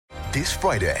This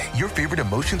Friday, your favorite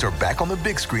emotions are back on the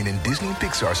big screen in Disney and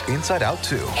Pixar's Inside Out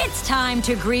 2. It's time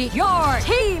to greet your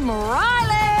Team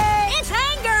Riley. It's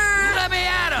anger. Let me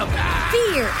at him.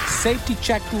 Fear. Safety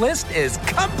checklist is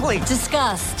complete.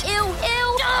 Disgust. Ew.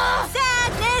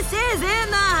 Sadness is in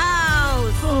the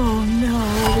house. Oh, no.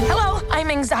 Hello, I'm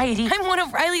anxiety. I'm one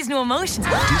of Riley's new emotions.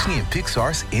 Disney and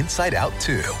Pixar's Inside Out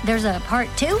 2. There's a part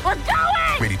 2? We're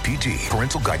going! Rated PG.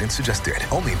 Parental guidance suggested.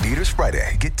 Only in theaters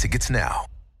Friday. Get tickets now.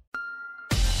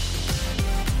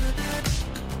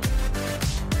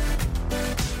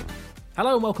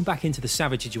 Hello and welcome back into the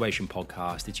Savage Situation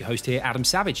podcast. It's your host here, Adam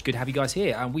Savage. Good to have you guys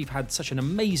here. And we've had such an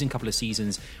amazing couple of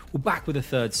seasons. We're back with a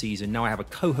third season. Now I have a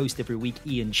co-host every week,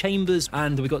 Ian Chambers,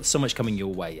 and we've got so much coming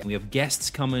your way. And we have guests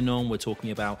coming on. We're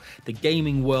talking about the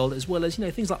gaming world as well as,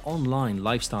 things like online,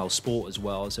 lifestyle, sport as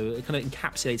well. So it kind of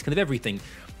encapsulates kind of everything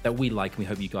that we like, and we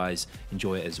hope you guys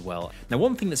enjoy it as well. Now,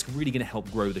 one thing that's really going to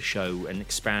help grow the show and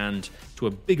expand to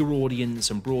a bigger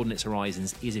audience and broaden its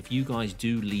horizons is if you guys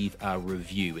do leave a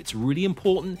review. It's really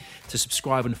important to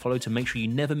subscribe and follow to make sure you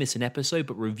never miss an episode,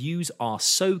 but reviews are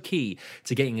so key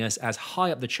to getting us as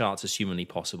high up the charts as humanly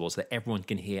possible so that everyone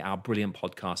can hear our brilliant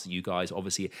podcast that you guys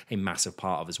obviously a massive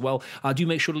part of as well. Do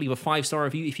make sure to leave a 5-star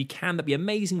review if you can. That'd be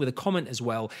amazing, with a comment as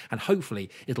well, and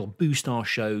hopefully it'll boost our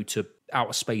show to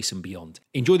outer space and beyond.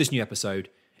 Enjoy this new episode.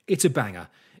 It's a banger,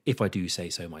 if I do say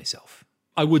so myself.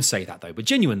 I would say that though, but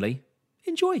genuinely,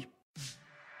 enjoy.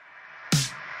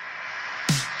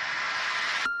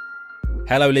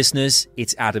 Hello listeners,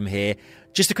 it's Adam here.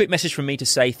 Just a quick message from me to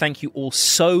say thank you all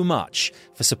so much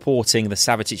for supporting the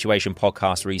Savage Situation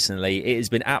podcast recently. It has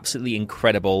been absolutely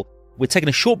incredible. We're taking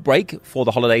a short break for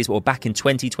the holidays, but we're back in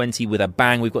 2020 with a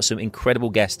bang. We've got some incredible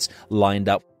guests lined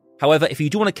up. However, if you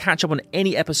do want to catch up on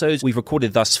any episodes we've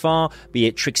recorded thus far, be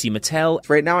it Trixie Mattel.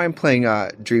 Right now I'm playing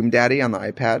Dream Daddy on the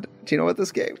iPad. Do you know what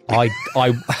this game? I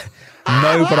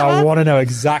know, but I want to know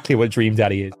exactly what Dream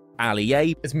Daddy is. Ali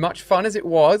A. As much fun as it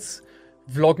was,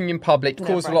 vlogging in public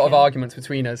caused a lot of arguments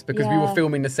between us because we were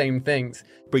filming the same things.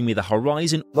 Bring Me the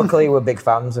Horizon. Luckily, we're big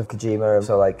fans of Kojima,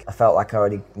 so I felt like I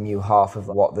already knew half of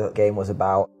what the game was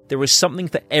about. There is something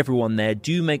for everyone there.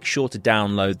 Do make sure to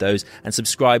download those and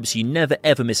subscribe so you never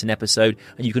ever miss an episode.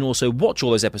 And you can also watch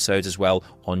all those episodes as well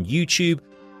on YouTube.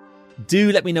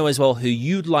 Do let me know as well who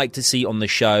you'd like to see on the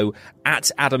show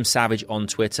at Adam Savage on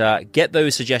Twitter. Get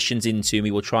those suggestions into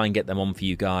me. We'll try and get them on for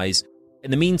you guys.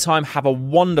 In the meantime, have a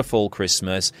wonderful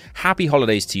Christmas. Happy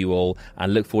holidays to you all,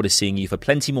 and look forward to seeing you for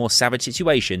plenty more Savage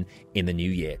Situation in the new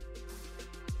year.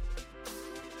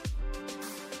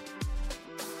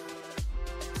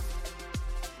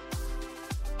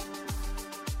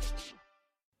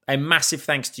 A massive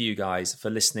thanks to you guys for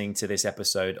listening to this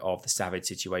episode of the Savage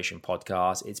Situation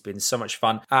podcast. It's been so much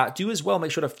fun. Do as well,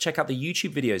 make sure to check out the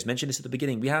YouTube videos. Mentioned this at the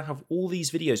beginning. We have all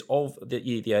these videos of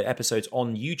the episodes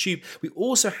on YouTube. We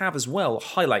also have as well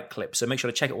highlight clips. So make sure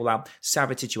to check it all out.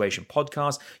 Savage Situation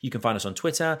podcast. You can find us on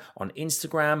Twitter, on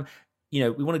Instagram. We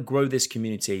want to grow this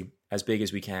community as big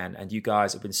as we can, and you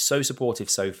guys have been so supportive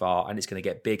so far, and it's going to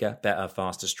get bigger, better,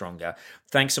 faster, stronger.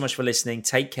 Thanks so much for listening.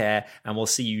 Take care, and we'll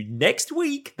see you next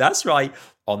week. That's right,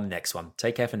 on the next one.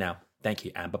 Take care for now. Thank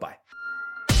you, and bye-bye.